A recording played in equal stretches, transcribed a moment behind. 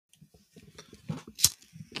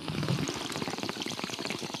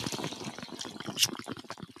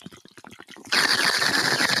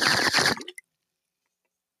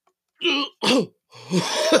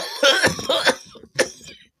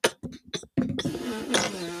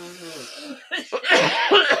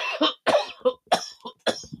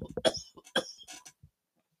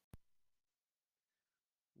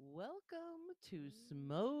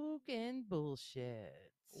Smoke and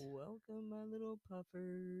Bullshit. Welcome, my little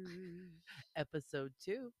puffers. Episode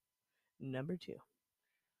 2. Number 2.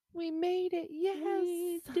 We made it, yes.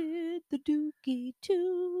 We did the dookie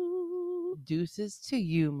too. Deuces to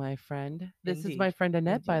you, my friend. This is my Indeed. friend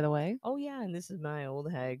Annette, by Indeed. the way. Oh, yeah, and this is my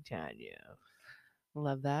old hag, Tanya.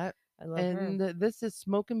 Love that. I love And her. this is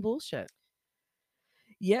Smoke and Bullshit.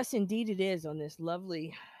 Yes, indeed, it is on this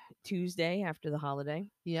lovely Tuesday after the holiday.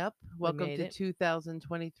 Yep. We Welcome made to it.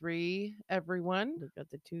 2023, everyone. We've got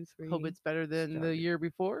the 2 3. Hope it's better than the started. year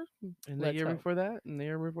before, and the Let's year hope. before that, and the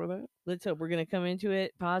year before that. Let's hope we're going to come into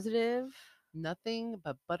it positive. Nothing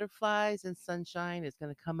but butterflies and sunshine is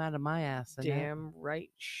going to come out of my ass. Annette. Damn right,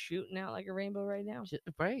 shooting out like a rainbow right now.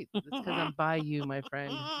 Right. It's because I'm by you, my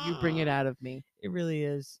friend. You bring it out of me. It really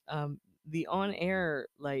is. The on-air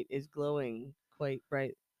light is glowing quite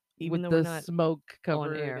bright, even With though the we're not smoke on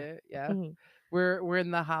covering air. it. Yeah. We're in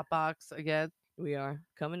the hot box again. We are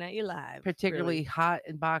coming at you live. Particularly really. hot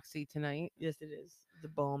and boxy tonight. Yes, it is. The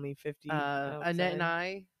balmy 50. Annette and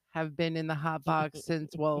I have been in the hot box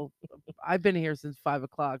since, well, I've been here since 5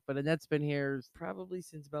 o'clock, but Annette's been here. Probably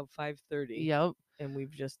since about 5:30. Yep. And we've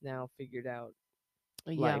just now figured out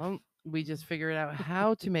Yeah. life. We just figured out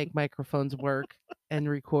how to make microphones work and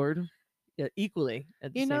record. Yeah, equally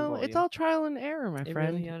at the You same know, volume. it's all trial and error, my It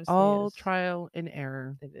friend. really honestly all is. trial and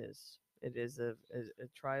error. It is. It is a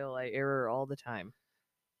trial I error all the time.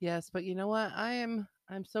 Yes, but you know what? I'm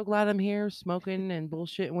so glad I'm here smoking and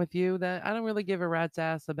bullshitting with you that I don't really give a rat's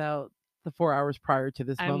ass about the 4 hours prior to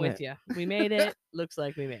this I'm moment. with you. We made it. Looks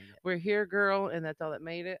like we made it. We're here, girl, and that's all that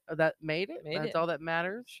made it. That made it. Made That's it. all that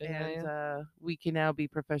matters. Shania. And we can now be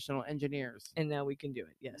professional engineers. And now we can do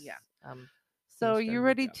it. Yes. Yeah. I'm So most you done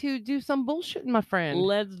ready with to do some bullshitting, my friend?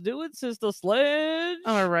 Let's do it, Sister Sledge.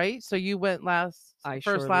 All right. So you went last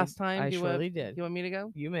last time. I you surely went, did. You want me to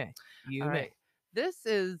go? You may. You All may. right. This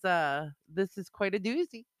is quite a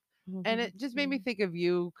doozy. And it just made me think of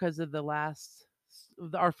you because of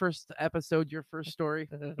our first episode, your first story.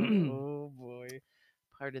 Oh boy.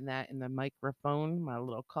 Pardon that in the microphone, my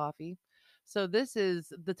little coffee. So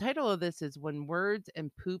the title of this is When Words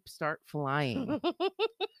and Poop Start Flying.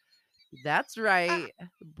 That's right.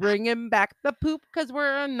 Bringing back the poop because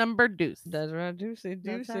we're a number deuce. That's right, Deucey.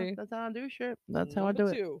 That's how I do shit. That's how I Number do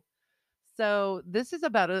it. 2. So this is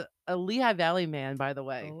about a Lehigh Valley man, by the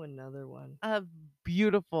way. Oh, another one. A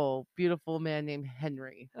beautiful, beautiful man named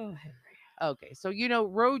Henry. Oh, Henry. Okay, so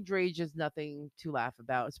road rage is nothing to laugh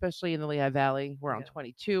about, especially in the Lehigh Valley. We're on Yeah.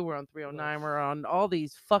 22, we're on 309, Oof. we're on all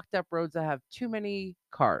these fucked up roads that have too many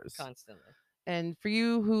cars. Constantly. And for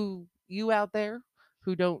you out there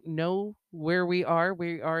who don't know where we are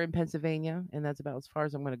in Pennsylvania, and that's about as far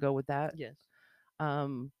as I'm going to go with that. Yes.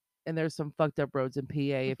 And there's some fucked up roads in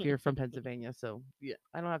PA if you're from Pennsylvania, so Yeah.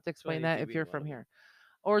 I don't have to explain 22 that if being you're one from of here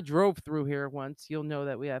or drove through here once. You'll know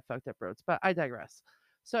that we have fucked up roads, but I digress.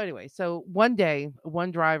 So anyway, one day,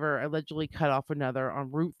 one driver allegedly cut off another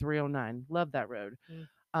on Route 309. Love that road.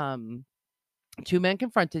 Two men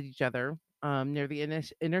confronted each other near the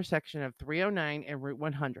intersection of 309 and Route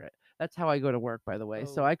 100. That's how I go to work, by the way.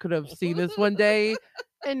 So Oh. I could have seen this one day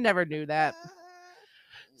and never knew that.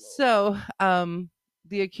 So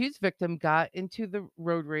the accused victim got into the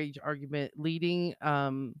road rage argument, leading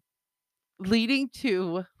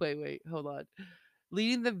to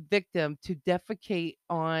leading the victim to defecate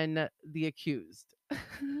on the accused.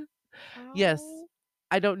 Yes,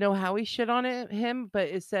 I don't know how he shit on him, but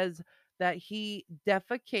it says that he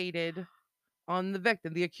defecated on the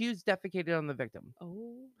victim. The accused defecated on the victim.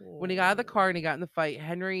 Oh. When he got out of the car and he got in the fight,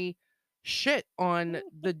 Henry shit on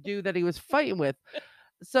the dude that he was fighting with.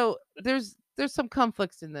 So there's some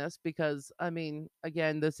conflicts in this because, I mean,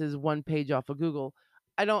 again, this is one page off of Google.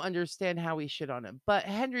 I don't understand how he shit on him. But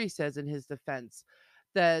Henry says in his defense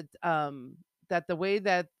that that the way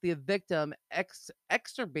that the victim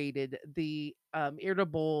exacerbated the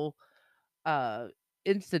irritable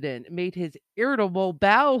incident made his irritable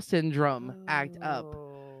bowel syndrome act up.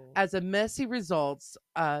 As a messy results,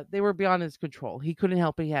 they were beyond his control. He couldn't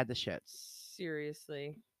help it. He had the shit.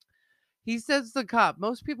 Seriously. He says to the cop,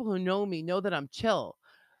 most people who know me know that I'm chill,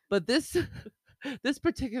 but this this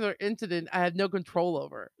particular incident I had no control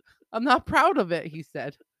over. I'm not proud of it, he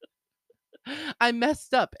said. I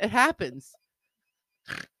messed up. It happens.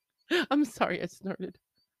 I'm sorry, I snorted.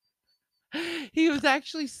 He was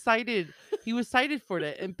actually cited. He was cited for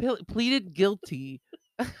that and pleaded guilty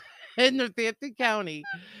in Northampton County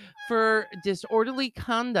for disorderly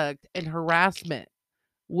conduct and harassment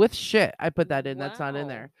with shit. I put that in. That's not in Wow.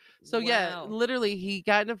 there. So yeah, Wow. literally, he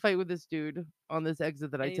got in a fight with this dude on this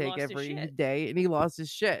exit that I And he take lost his every shit. day, and he lost his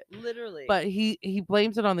shit. Literally. But he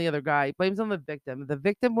blames it on the other guy. He blames it on the victim. The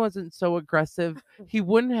victim wasn't so aggressive. He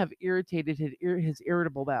wouldn't have irritated his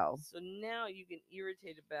irritable bowel. So now you can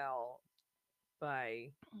irritate a bowel by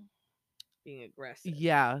being aggressive.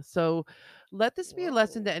 Yeah. So let this be a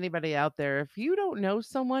lesson Whoa. to anybody out there. If you don't know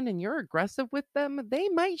someone and you're aggressive with them, they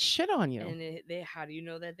might shit on you. And how do you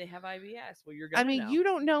know that they have IBS? Well, you're I gonna mean, know. you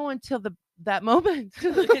don't know until that moment.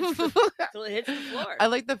 Till it hits the floor. I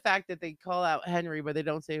like the fact that they call out Henry, but they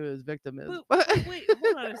don't say who his victim is. But wait,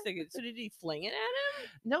 hold on a second. So did he fling it at him?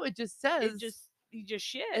 No, it just says He just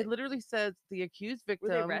shit. it literally says the accused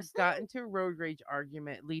victim wrestling? got into a road rage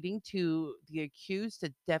argument, leading to the accused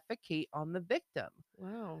to defecate on the victim.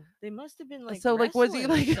 Wow, they must have been like. So, like, was he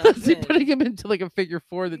wrestling or like was he something. putting him into like a figure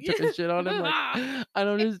four that took a shit on him? Like, Yeah. I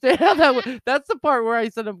don't understand how that. That's the part where I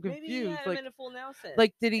said I'm Maybe he confused. had him Like, in a full Nelson.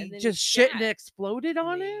 did he and then just shit and shat. it exploded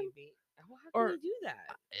on him? Maybe. Well, how Or- can he do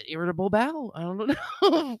that? Irritable bowel. I don't know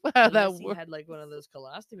how Unless that he works. had like one of those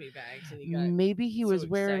colostomy bags, and he got Maybe he so was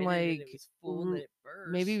wearing excited and like it was full and then it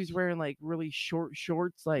burst. maybe he was wearing like really short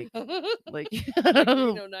shorts, like like like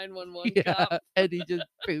Reno 911 yeah, cop. and he just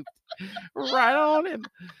pooped right on him.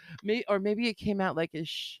 Maybe it came out like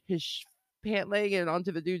his pant leg and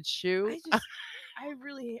onto the dude's shoe.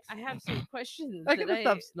 I have some questions I that gotta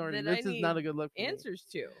stop snorting. that This I is not a need good look for me. answers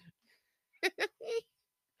to.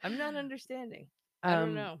 I'm not understanding. I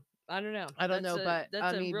don't know. I don't know. I don't know, but that's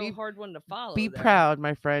I a mean, real hard one to follow. Be there. proud,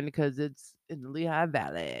 my friend, because it's in the Lehigh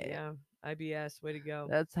Valley. Yeah, IBS, way to go.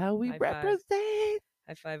 That's how we High five. represent.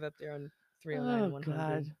 High five up there on 309 Oh 100.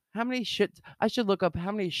 God, how many shit? I should look up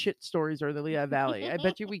how many shit stories are in the Lehigh Valley. I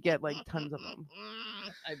bet you we get like tons of them.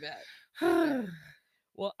 I bet.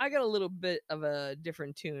 Well, I got a little bit of a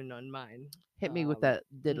different tune on mine. Hit me with that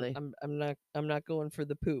diddly. I'm not going for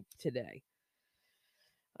the poop today.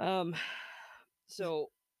 So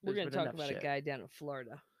we're There's gonna been talk enough about shit. a guy down in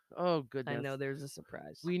Florida. Oh goodness. I know there's a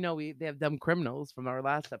surprise. We know they have dumb criminals from our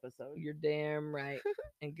last episode. You're damn right.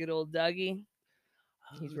 And good old Dougie,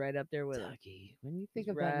 he's right up there with him. Dougie. When you think He's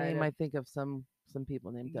of that right name, up- I think of some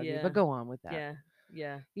people named Dougie. Yeah. But go on with that. Yeah,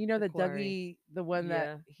 yeah. You know the that quarry. Dougie, the one Yeah.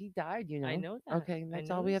 that he died. You know. I know that. Okay, I that's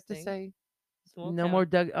know all we this have to thing. say. Small No town. more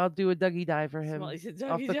Doug. I'll do a Dougie dive for him Small, he said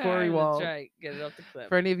off Dougie the dive, quarry wall. That's right. Get it off the cliff.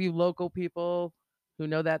 For any of you local people who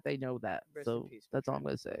know that, they know that. Rest in so peace, my that's all I'm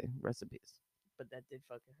friend. gonna say. Rest in peace. But that did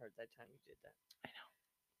fucking hurt that time you did that.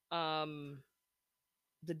 I know.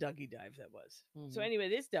 The Dougie dive that was. So Mhm. anyway,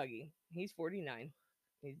 this Dougie, he's 49.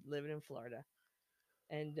 He's living in Florida.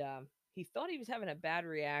 And he thought he was having a bad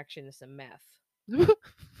reaction to some meth.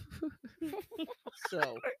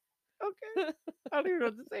 So Okay. I don't even know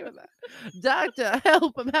what to say with that. Doctor,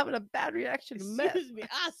 help! I'm having a bad reaction to meth. excuse me,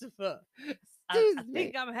 Asifa. I Excuse me.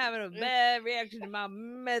 think I'm having a bad reaction to my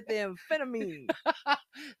methamphetamine.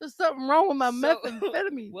 There's something wrong with my So-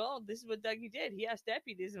 methamphetamine. Well, this is what Dougie did. He asked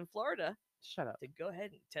deputies in Florida Shut up. to go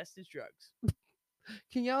ahead and test his drugs.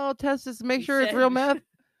 Can y'all test this to make He sure it's said- real meth?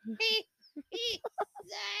 He said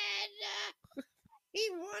he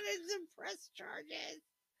wanted some press charges.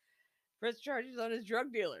 Press charges on his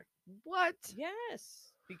drug dealer. What?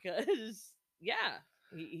 Yes, because he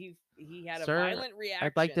had a Sir, violent reaction.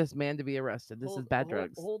 I'd like this man to be arrested. This is bad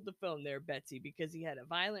drugs. Hold the phone there, Betsy, because he had a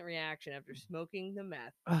violent reaction after smoking the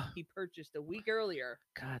meth Ugh, he purchased a week earlier,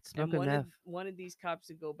 God, and smoking meth. wanted these cops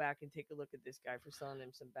to go back and take a look at this guy for selling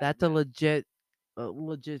him some bad That's a meth.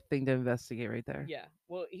 legit thing to investigate right there. Yeah.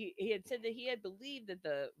 Well, he had said that he had believed that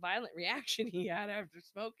the violent reaction he had after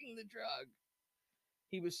smoking the drug,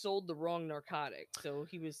 he was sold the wrong narcotic. So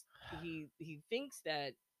he thinks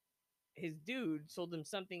that his dude sold him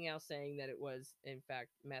something else, saying that it was in fact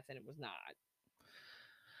meth, and it was not.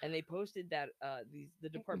 And they posted that the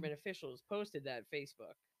department officials posted that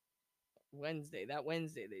Facebook Wednesday. That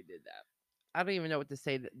Wednesday they did that. I don't even know what to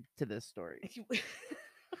say to this story.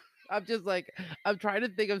 I'm just like, I'm trying to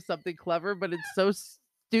think of something clever, but it's so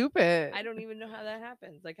stupid. I don't even know how that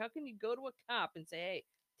happens. Like, how can you go to a cop and say, "Hey,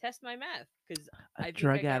 test my meth"? Because A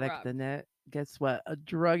drug addict, Annette. Guess what? A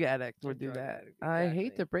drug addict A would do drug that. addict, I hate exactly.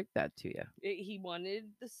 to break that to you. He wanted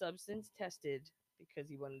the substance tested because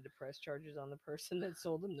he wanted to press charges on the person that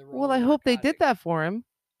sold him the wrong. Well, I hope they did narcotic. that for him.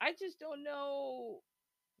 I just don't know.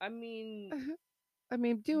 I mean, I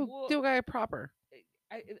mean, do a guy proper.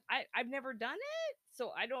 I've never done it,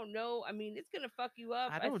 so I don't know. I mean, it's gonna fuck you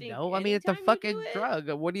up. I don't think know. I mean, it's a anytime you fucking do it. drug.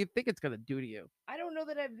 What do you think it's gonna do to you? I don't know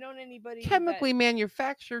that I've known anybody Chemically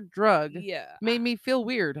manufactured drug That, yeah, made me feel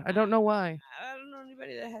weird. I don't know why. I don't know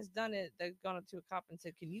anybody that has done it. That's gone up to a cop and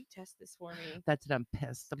said, "Can you test this for me? That's it. I'm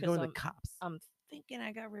pissed. I'm 'Cause going to the cops. I'm thinking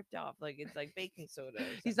I got ripped off. Like it's like baking soda. Or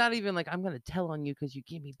He's not something. even like, I'm gonna tell on you because you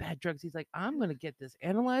gave me bad drugs. He's like, I'm gonna get this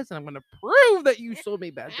analyzed and I'm gonna prove that you sold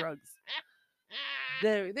me bad drugs.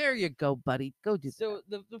 There you go, buddy. Go do that. So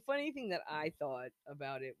the funny thing that I thought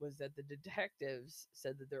about it was that the detectives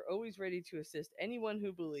said that they're always ready to assist anyone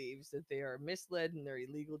who believes that they are misled in their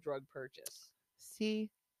illegal drug purchase. See,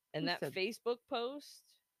 And who that said- Facebook post,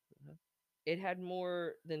 Uh-huh. it had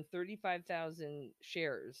more than 35,000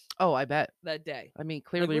 shares Oh, I bet. that day. I mean,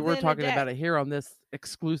 clearly we're within a talking about day. it here on this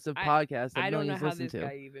exclusive I- podcast that I don't know millions how listen this to.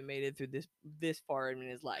 guy even made it through this far in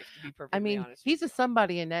his life. To be I perfectly mean, honest, he's a with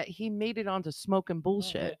somebody in that he made it onto smoking you.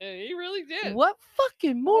 bullshit. He really did. What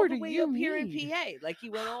fucking more all do the way you up here in need? PA, like he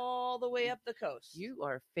went all the way up the coast. You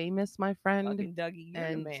are famous, my friend. Fucking Dougie, you're the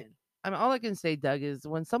and man. I mean, all I can say, Doug, is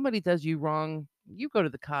when somebody does you wrong, you go to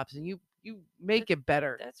the cops and you make it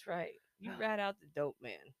better. That's right. You rat out the dope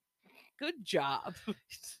man. Good job.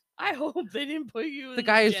 I hope they didn't put you. The in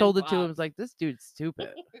guy who Gen sold it to him Pop. was like, "This dude's stupid."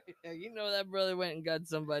 Yeah, you know that brother went and got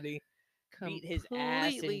somebody, beat his ass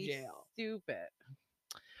in Completely jail. Stupid.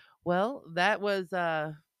 Well, that was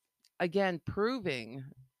again proving.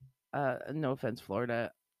 No offense,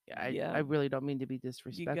 Florida. I Yeah. I really don't mean to be You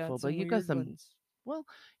disrespectful, got but some you got weird some. ones. Well,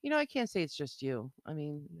 I can't say it's just you. I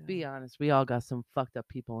mean, be No. honest. We all got some fucked up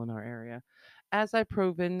people in our area. As I've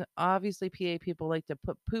proven, obviously PA people like to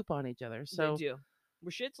put poop on each other. So They do.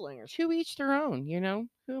 We're shit slingers. to each their own,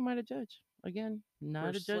 Who am I to judge? Again, not We're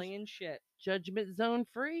a judge. slinging shit. Judgment zone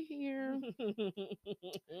free here.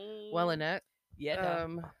 Well, Annette, yeah,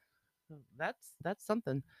 dog. that's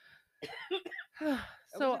something. That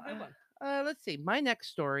So, was a good one. let's see. My next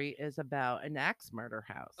story is about an axe murder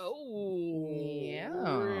house. Oh, Yeah.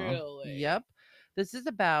 really? Yep. This is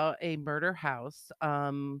about a murder house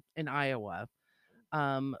in Iowa.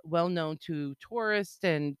 Well known to tourists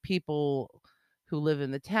and people who live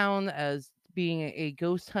in the town as being a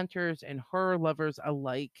ghost hunters and horror lovers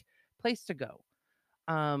alike place to go.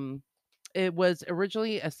 Um it was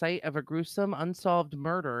originally a site of a gruesome unsolved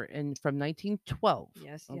murder from 1912.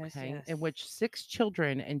 Yes, In which 6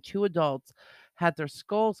 children and 2 adults had their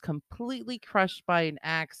skulls completely crushed by an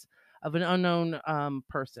axe of an unknown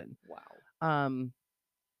person. Wow. Um,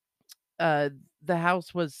 uh, the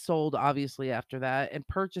house was sold obviously after that and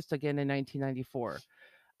purchased again in 1994.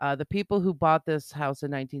 The people who bought this house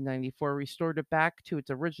in 1994 restored it back to its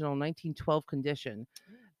original 1912 condition,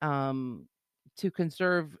 to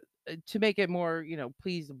conserve, to make it more,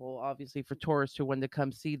 pleasable, obviously, for tourists who wanted to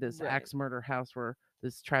come see this Right. axe murder house where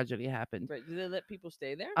this tragedy happened. Right. Do they let people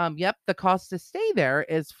stay there? Yep. The cost to stay there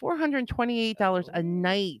is $428 a Oh.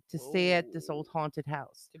 night to stay at this old Oh. haunted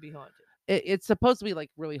house. To be haunted. It's supposed to be like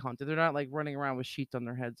really haunted. They're not like running around with sheets on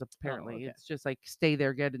their heads. Apparently, okay. it's just like stay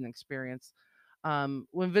there, get an experience.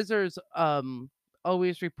 When visitors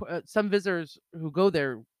always report, some visitors who go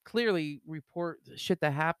there clearly report the shit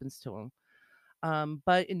that happens to them.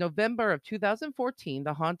 But in November of 2014,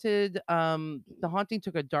 the haunting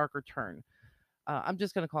took a darker turn. I'm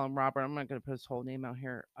just gonna call him Robert. I'm not gonna put his whole name out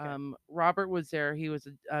here. Okay. Robert was there. He was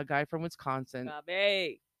a guy from Wisconsin.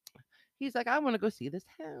 Bobby. He's like, I want to go see this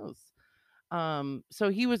house. So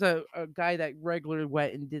he was a guy that regularly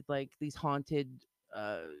went and did like these haunted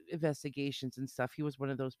investigations and stuff. He was one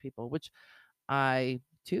of those people, which I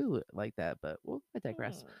too like that, but well, I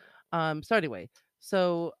digress. So anyway,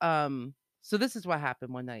 so this is what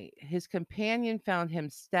happened one night. His companion found him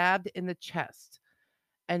stabbed in the chest,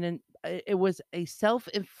 and then it was a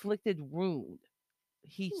self-inflicted wound.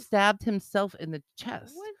 He stabbed himself in the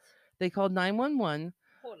chest. What? They called 911.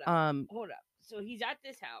 Hold up. Hold up. So he's at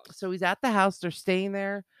this house. So he's at the house. They're staying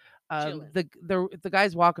there. Chilling. The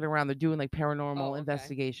guy's walking around. They're doing like paranormal okay.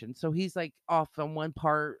 investigation. So he's like off on one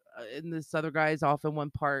part, and this other guy's off in one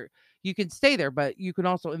part. You can stay there, but you can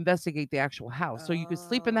also investigate the actual house. So you can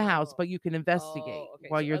sleep in the house, but you can investigate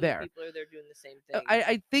while so you're other there. People are there doing the same thing.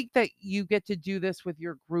 I think that you get to do this with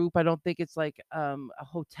your group. I don't think it's like a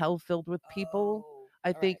hotel filled with people.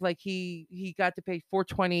 I think like he got to pay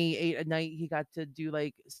 $428 a night. He got to do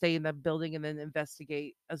like stay in the building and then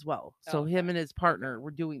investigate as well. So him and his partner were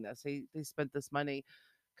doing this. They spent this money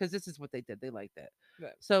because this is what they did. They liked it.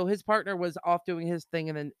 Right. So his partner was off doing his thing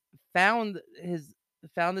and then found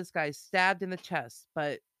this guy stabbed in the chest.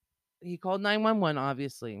 But he called 911.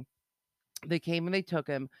 Obviously, they came and they took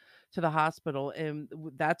him to the hospital, and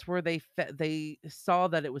that's where they saw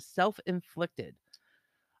that it was self-inflicted.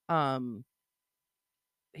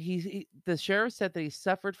 The sheriff said that he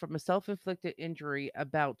suffered from a self-inflicted injury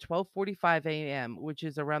about 12:45 a.m., which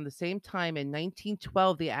is around the same time in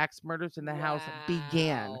 1912 the axe murders in the house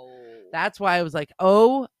began. That's why I was like,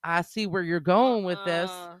 oh, I see where you're going with this.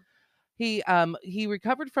 He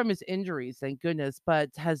recovered from his injuries, thank goodness, but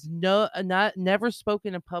has never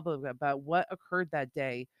spoken in public about what occurred that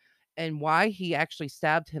day and why he actually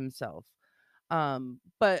stabbed himself.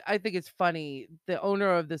 But I think it's funny. The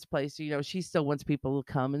owner of this place, she still wants people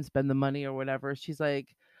to come and spend the money or whatever.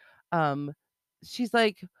 Um, she's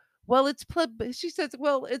like, well, she says,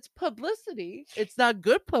 well, it's publicity. It's not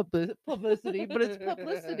good publicity, but it's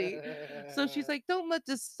publicity. So she's like, don't let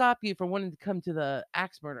this stop you from wanting to come to the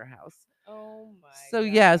axe murder house. Oh my So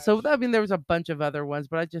yeah, so gosh. I mean, there was a bunch of other ones,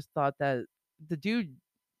 but I just thought that the dude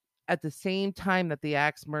at the same time that the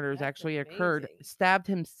axe murders That's actually occurred, amazing. stabbed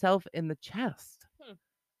himself in the chest.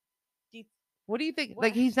 Do you- What do you think? What?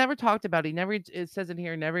 Like, he's never talked about. It says in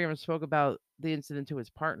here, never even spoke about the incident to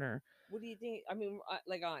his partner. What do you think? I mean,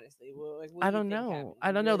 like honestly, like what I do you don't think know. happened? I Do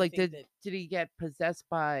you don't know. really Like, think did he get possessed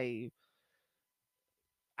by?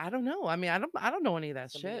 I don't know. I mean, I don't know any of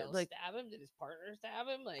that somebody shit. else Like, stab him? Did his partner stab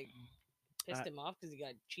him? Like pissed uh, him off because he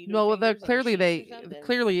got Cheeto no. Well, fingers on the sheets or something?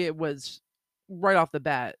 clearly it was right off the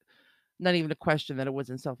bat, not even a question that it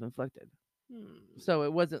wasn't self inflicted. Hmm. So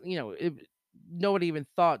it wasn't. Nobody even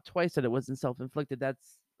thought twice that it wasn't self inflicted.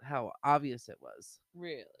 That's how obvious it was.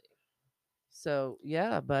 Really? So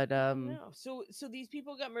yeah, but No. So these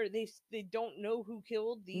people got murdered. They don't know who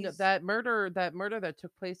killed these. that murder that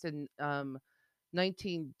took place in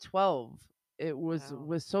 1912, it was Wow.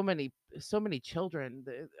 with so many children.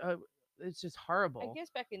 It's just I horrible.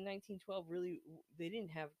 guess back in 1912, really, they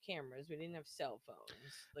didn't have cameras. We didn't have cell phones.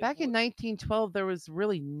 Like Back in what? 1912, there was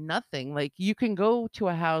really nothing. Like, you can go to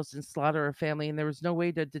a house and slaughter a family, and there was no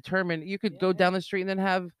way to determine. You could Yeah, go hey, down the street and then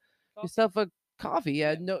have coffee. yourself a coffee.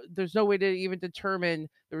 Yeah, Yeah. no, there's no way to even determine.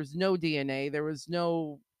 There was no DNA. There's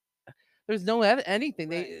no anything.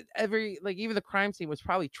 Right. Even the crime scene was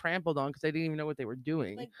probably trampled on because they didn't even know what they were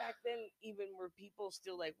doing. Like back then, even were people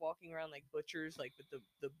still like walking around like butchers, like with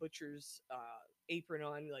the butcher's apron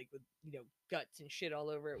on, like with guts and shit all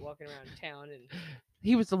over it, walking around town and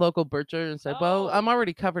He was the local butcher and said, "Well, I'm oh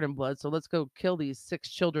already covered in blood, so let's go kill these 6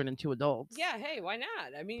 children and 2 adults." yeah, hey, why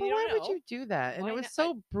not? I mean, But you why don't would know. you do that? And Why it was not?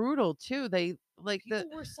 so brutal too. They like People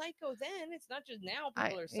were psycho then. It's not just now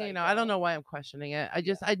people are psycho. I don't know why I'm questioning it.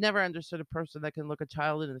 Yeah. I never understood a person that can look a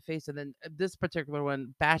child in the face and then this particular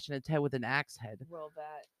one bashing its head with an axe head. Well,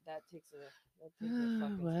 that takes a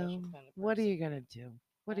fucking Well, special kind of person. what are you gonna do?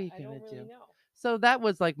 What are you I gonna don't do? really know. So that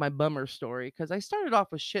was like my bummer story because I started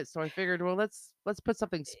off with shit, so I figured, well, let's put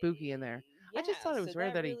something spooky in there. I just thought it was so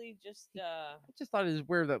weird that he. really just I just thought it was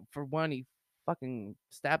weird that for one he fucking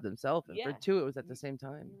stabbed himself, and for yeah, two it was at the same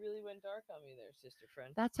time. you really went dark on me there, sister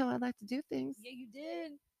friend. That's how I like to do things. Yeah, you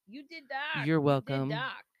did. You did doc. You're You welcome. did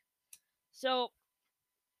doc. So, all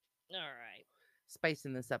right,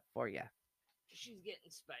 Spicing this up for you. she's getting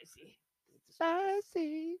spicy.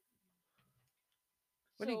 Spicy.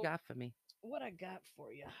 What do you So, got for me? what I got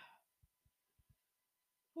for you?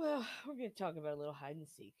 Well, we're gonna talk about a little hide and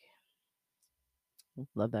seek.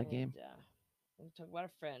 Love that game. We're gonna talk about a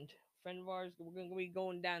friend of ours. We're gonna be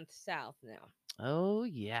going down south now. Oh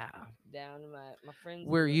yeah, Down to my friends.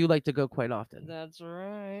 where you like to go quite often. That's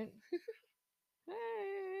right.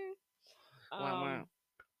 Hey. Wow.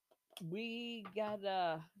 We got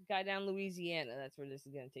a guy down Louisiana. That's where this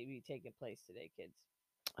is gonna be taking place today, kids.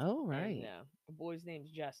 Oh right. And, the boy's name's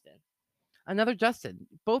Justin. Another Justin.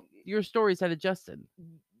 Both your stories had a Justin.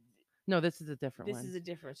 No, this is a different one. This is a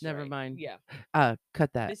different story. Never mind. Yeah.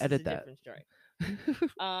 Cut that. This Edit is a that. different story.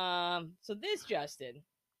 So this Justin.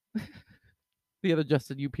 The other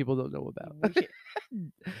Justin you people don't know about.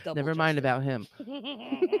 Double Never mind Justin. about him.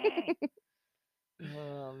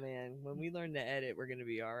 Oh man, when we learn to edit, we're gonna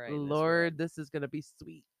be all right. Lord, this is gonna be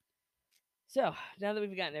sweet. So now that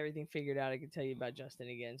we've gotten everything figured out, I can tell you about Justin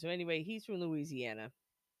again. So anyway, he's from Louisiana,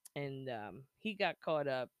 and he got caught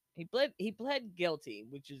up. He pled guilty,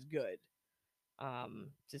 which is good,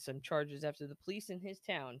 to some charges after the police in his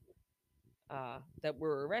town that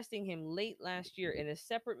were arresting him late last year in a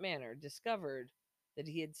separate manner discovered that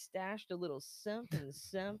he had stashed a little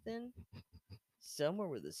something somewhere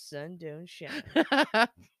where the sun don't shine.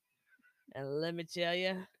 And let me tell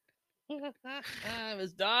you, it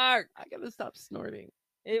was dark. I gotta stop snorting.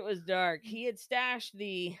 It was dark. He had stashed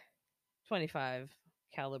the 25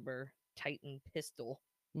 caliber Titan pistol.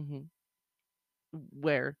 Mm-hmm.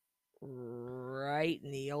 Where? Right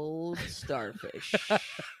in the old starfish.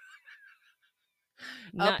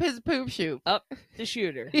 Up his poop chute. Up the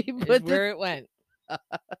shooter. He Is put where it went.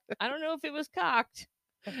 I don't know if it was cocked.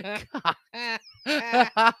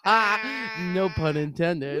 No pun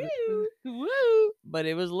intended. Woo. Woo. But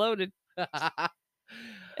it was loaded.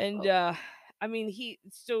 And I mean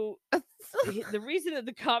the reason that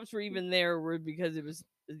the cops were even there were because it was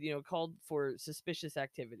called for suspicious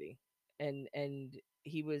activity, and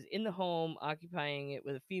he was in the home occupying it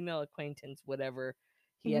with a female acquaintance. Whatever,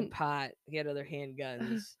 he had Mhm. pot, he had other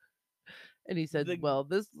handguns. And he said, The "Well,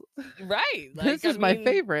 this right, this like I is my mean,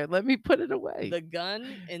 favorite. Let me put it away." the gun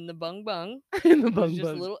in the bung bung In the was bung just a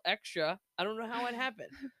bung. little extra. I don't know how it happened.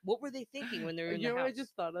 What were they thinking when they were in You the know what I house?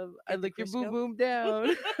 just thought of? I Get the like your boom Crisco. boom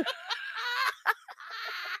down.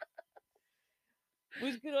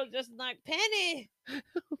 Who's good old just like Penny? Oh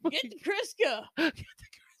my Get the Crisco. God.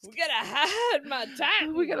 We gotta hide my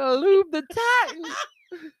Titan. We gotta lube the Titan.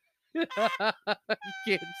 I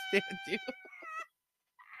can't stand you.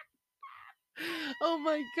 Oh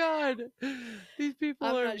my God. These people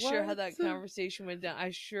I'm are not sure how what? that conversation went down.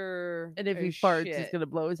 I sure And if he as farts, he's shit gonna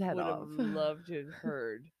blow his head would have off. loved to have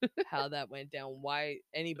heard how that went down. Why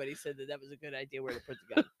anybody said that was a good idea where to put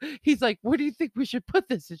the gun. He's like, "Where do you think we should put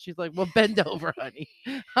this?" And she's like, "Well, bend over, honey.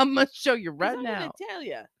 I'm gonna show you 'Cause right I'm now." gonna tell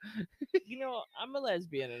you, I'm a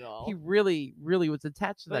lesbian and He all, really, really was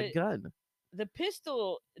attached to but that gun. the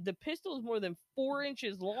pistol is more than 4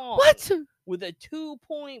 inches long. What? With a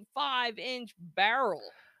 2.5-inch barrel.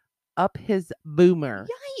 Up his boomer.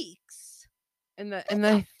 Yikes! And the That's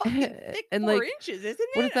a fucking thick and 4 inches, isn't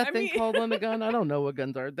it? what is that thing called on the gun? I don't know what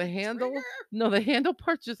guns are. The handle? Trigger? No, the handle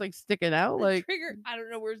part's just like sticking out, The like trigger. I don't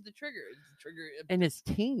know where's the trigger. Is the trigger and his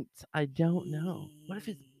taint. I don't know. What if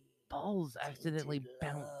his Eee, balls accidentally tainted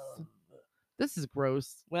bounce? love. This is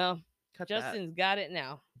gross. Well, Cut that. Justin's got it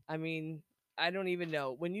now. I mean, I don't even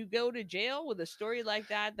know. When you go to jail with a story like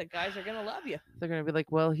that, the guys are gonna love you. They're gonna be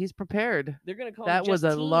like, "Well, he's prepared." They're gonna call That him was a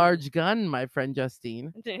Justine. large gun, my friend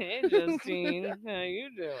Justine. Hey, Justine, how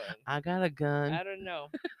you doing? I got a gun. I don't know.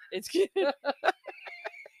 It's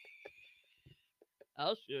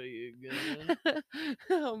I'll show you again.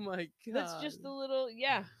 Oh my God. That's just a little,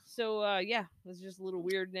 yeah. So, that's just a little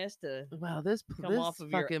weirdness to. Wow, this come off of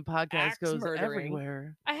your fucking podcast axe goes murdering.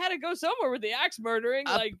 everywhere. I had to go somewhere with the axe murdering.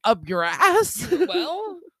 Up your ass.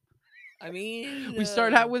 Well, I mean, we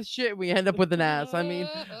start out with shit, we end up with an ass. I mean,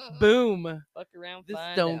 boom. fuck around, This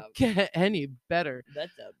find don't out. get any better.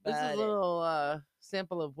 That's This is about a little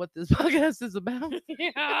sample of what this podcast is about.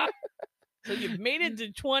 Yeah. So you've made it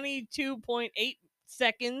to 22.8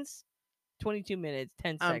 seconds, 22 minutes,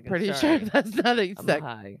 10 seconds. I'm pretty sorry. sure that's not 8 I'm seconds.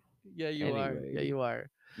 high. Yeah, you are. Yeah, Anyway. you are.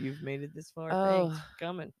 You've made it this far. Oh, Thanks for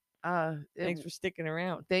coming. Thanks Thanks for sticking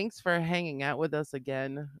around. Thanks for hanging out with us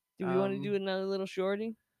again. Do we want to do another little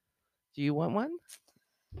shorty? Do you want one?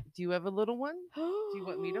 Do you have a little one? Do you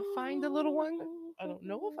want me to find a little one? I don't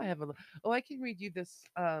know if I have a. Oh, I can read you this.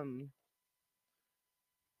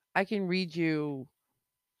 I can read you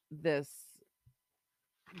this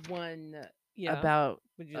one Yeah. about.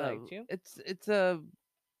 Would you like to? It's a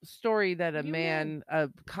story that You may. a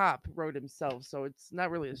cop wrote himself. So it's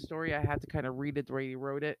not really a story. I have to kind of read it the way he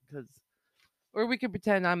wrote it, or we can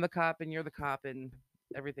pretend I'm the cop and you're the cop and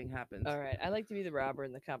everything happens. All right. I like to be the robber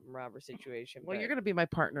in the cop and robber situation. Well, but... you're gonna be my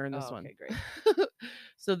partner in this one. Okay, great.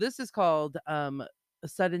 So this is called a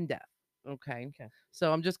sudden death. Okay.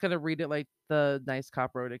 So I'm just gonna read it like the nice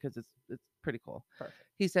cop wrote it because it's pretty cool. Perfect.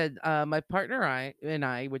 He said, "My partner and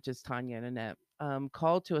I, which is Tanya and Annette,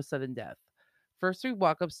 called to a sudden death. First, we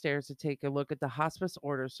walk upstairs to take a look at the hospice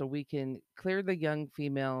order so we can clear the young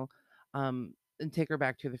female, and take her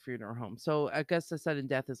back to the funeral home. So I guess a sudden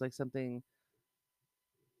death is like something.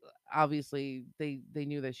 Obviously, they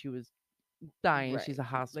knew that she was dying. Right. She's a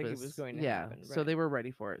hospice. Like it was going to yeah. happen. So they were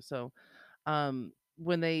ready for it. So,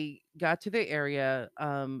 when they got to the area,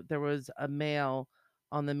 there was a male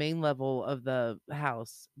on the main level of the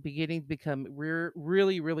house beginning to become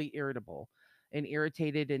really, really irritable and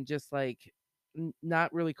irritated and just like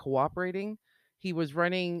not really cooperating. He was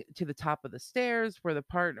running to the top of the stairs where the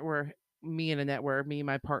part where me and Annette were, me and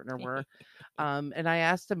my partner were. And I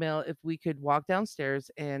asked the male if we could walk downstairs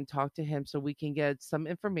and talk to him so we can get some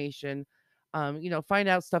information, find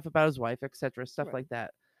out stuff about his wife, etc., stuff Right. like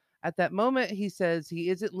that. At that moment, he says he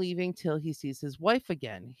isn't leaving till he sees his wife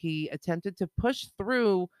again. He attempted to push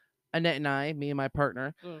through Annette and I, me and my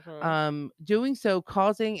partner, doing so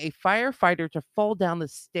causing a firefighter to fall down the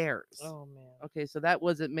stairs. Oh man. Okay, so that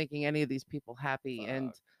wasn't making any of these people happy. And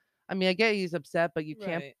Fuck. I mean, I get he's upset, but you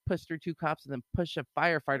can't Right. push through two cops and then push a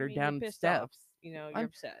firefighter You're down pissed steps. off. You're I'm-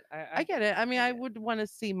 upset. I get it. I mean, I get it. would want to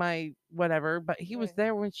see my whatever, but he was Right.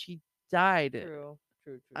 there when she died. True.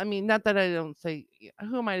 I mean, not that I don't say.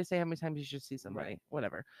 Who am I to say how many times you should see somebody? Right.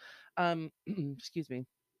 Whatever. Excuse me.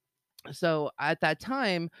 So at that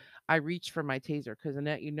time, I reached for my taser because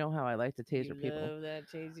Annette, you know how I like to taser You people. love that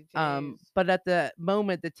tasey tase. But at the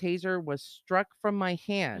moment, the taser was struck from my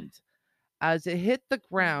hand. As it hit the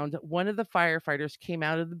ground, one of the firefighters came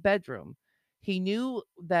out of the bedroom. He knew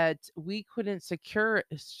that we couldn't secure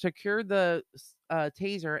the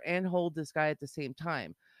taser and hold this guy at the same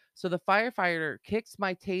time. So the firefighter kicks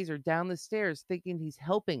my taser down the stairs thinking he's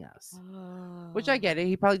helping us, which I get it.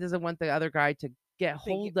 He probably doesn't want the other guy to get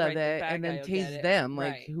hold of Right, the it bad and then guy will get tase it. them.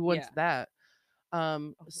 Like, Right. who wants that?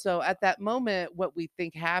 So at that moment, what we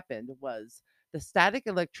think happened was the static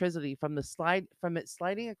electricity from it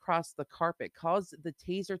sliding across the carpet caused the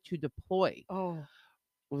taser to deploy. Oh.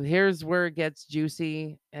 Well, here's where it gets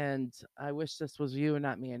juicy, and I wish this was you and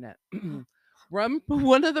not me, Annette.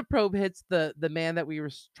 One of the probe hits the man that we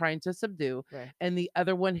were trying to subdue, Right. and the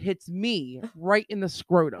other one hits me right in the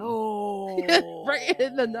scrotum. Oh. Right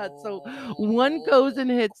in the nuts. So one goes and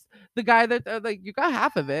hits the guy that like, you got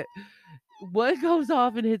half of it. One goes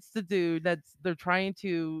off and hits the dude they're trying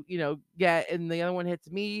to, get, and the other one hits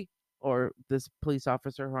me or this police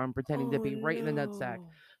officer who I'm pretending to be right in the nutsack. no.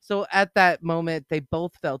 So at that moment, they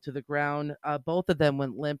both fell to the ground. Both of them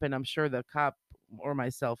went limp, and I'm sure the cop or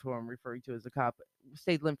myself, who I'm referring to as the cop,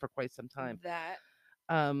 stayed limp for quite some time. That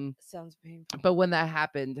Um, sounds painful. but when that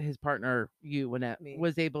happened, his partner, Annette, Me.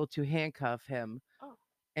 was able to handcuff him Oh.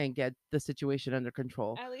 and get the situation under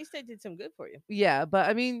control. At least I did some good for you. Yeah, but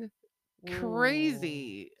I mean, Ooh.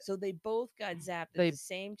 crazy. So they both got zapped at They- the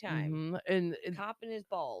same time. And Cop in his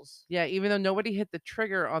balls. yeah, even though nobody hit the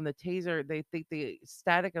trigger on the taser, they think the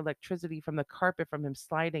static electricity from the carpet from him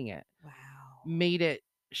sliding it Wow. made it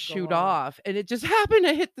shoot off. off, and it just happened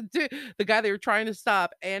to hit the guy they were trying to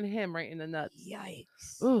stop and him right in the nuts.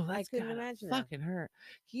 Yikes. Oh, I that's couldn't gotta imagine that. fucking hurt.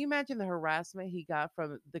 Can you imagine the harassment he got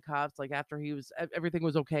from the cops? Like, after everything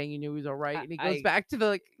was okay, and you knew he was all right, and he goes back to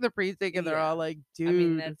the precinct, and they're all like, "Dude, I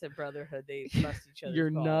mean, that's a brotherhood. They bust each other's you're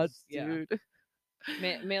balls. nuts, Yeah. dude."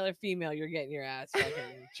 Male or female, you're getting your ass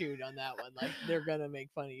fucking chewed on that one. Like, they're gonna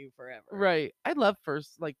make fun of you forever. Right. I love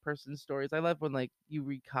first person stories. I love when you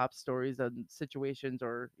read cop stories on situations,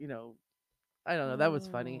 or I don't know. That was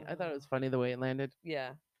funny. I thought it was funny the way it landed.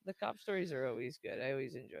 Yeah. The cop stories are always good. I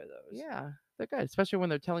always enjoy those. Yeah, they're good, especially when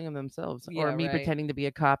they're telling them themselves, Yeah, or me right. pretending to be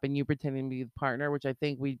a cop and you pretending to be the partner, which I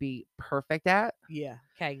think we'd be perfect at. Yeah.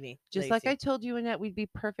 Cagney. Just like I told you, Annette, we'd be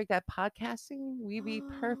perfect at podcasting. We'd be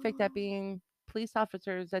perfect at being police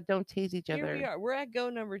officers that don't tase each Here other. we are. We're at go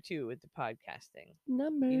number 2 with the podcasting.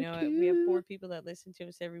 Number You know, 2. we have 4 people that listen to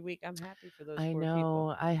us every week. I'm happy for those 4 I people.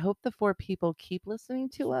 know. I hope the 4 people keep listening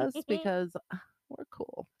to us because we're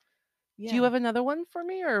cool. Yeah. Do you have another one for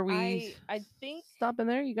me, or are we I think stopping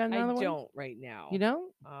there? You got another one? I don't right now. You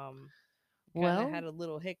don't? Well, had a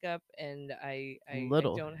little hiccup, and I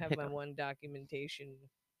don't have my one documentation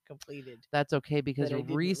completed. That's okay, because that I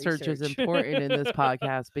didn't research is research. important in this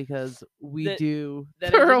podcast, because we do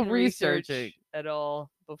that I thorough didn't research researching. at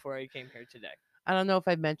all before I came here today. I don't know if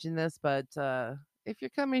I mentioned this, but if you're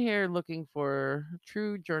coming here looking for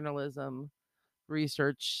true journalism,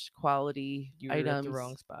 research quality You're items, at the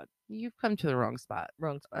wrong spot. You've come to the wrong spot.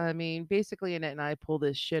 Wrong spot. I mean, basically, Annette and I pull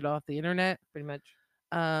this shit off the internet. Pretty much.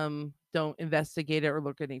 Don't investigate it or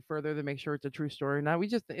look any further to make sure it's a true story. Now,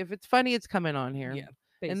 if it's funny, it's coming on here. Yeah.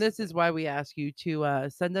 And this is why we ask you to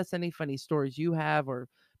send us any funny stories you have, or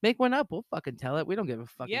make one up. We'll fucking tell it. We don't give a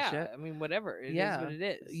fucking shit. I mean, whatever. It is what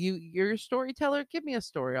it is. You're a storyteller. Give me a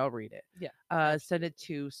story. I'll read it. Yeah. Send it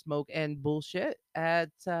to smokeandbullshit at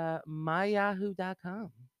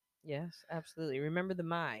myyahoo.com. Yes, absolutely. Remember the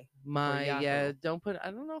my. Yeah. Don't put.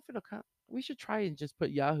 I don't know if it'll come. We should try and just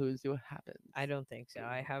put Yahoo and see what happens. I don't think so.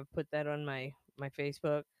 I have put that on my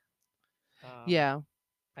Facebook. Yeah.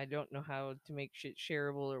 I don't know how to make shit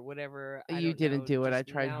shareable or whatever. You didn't do it. I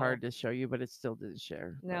tried hard to show you, but it still didn't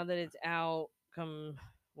share. Now that it's out,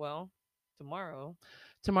 tomorrow.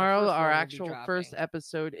 Tomorrow, our actual first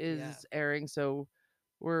episode is airing, so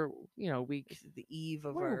we're week. This is the eve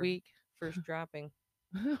of our week first dropping.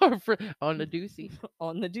 On the doozy.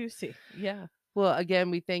 On the doozy. Yeah. Well, again,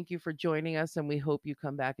 we thank you for joining us, and we hope you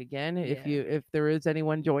come back again. If there is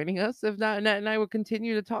anyone joining us, if not, Annette and I will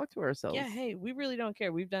continue to talk to ourselves. Yeah, hey, we really don't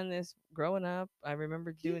care. We've done this growing up. I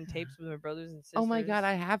remember doing tapes with my brothers and sisters. Oh my god,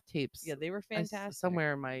 I have tapes. Yeah, they were fantastic.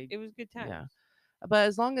 Somewhere in my. It was good time. Yeah, but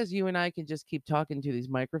as long as you and I can just keep talking to these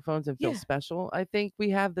microphones and feel special, I think we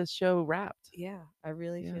have this show wrapped. Yeah, I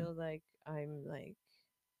really feel like I'm like.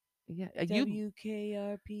 Yeah,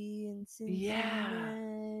 WKRP in Cincinnati.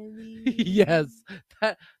 Yeah. Yes.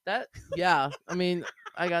 That yeah. I mean,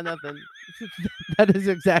 I got nothing. That is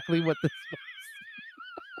exactly what this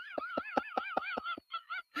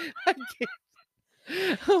was. I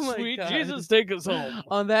can't. Oh my Sweet god. Jesus, take us home.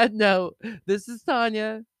 On that note, this is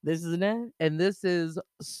Tanya. This is Annette. And this is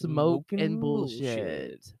Smoke and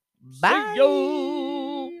Bullshit. Bye. See yo.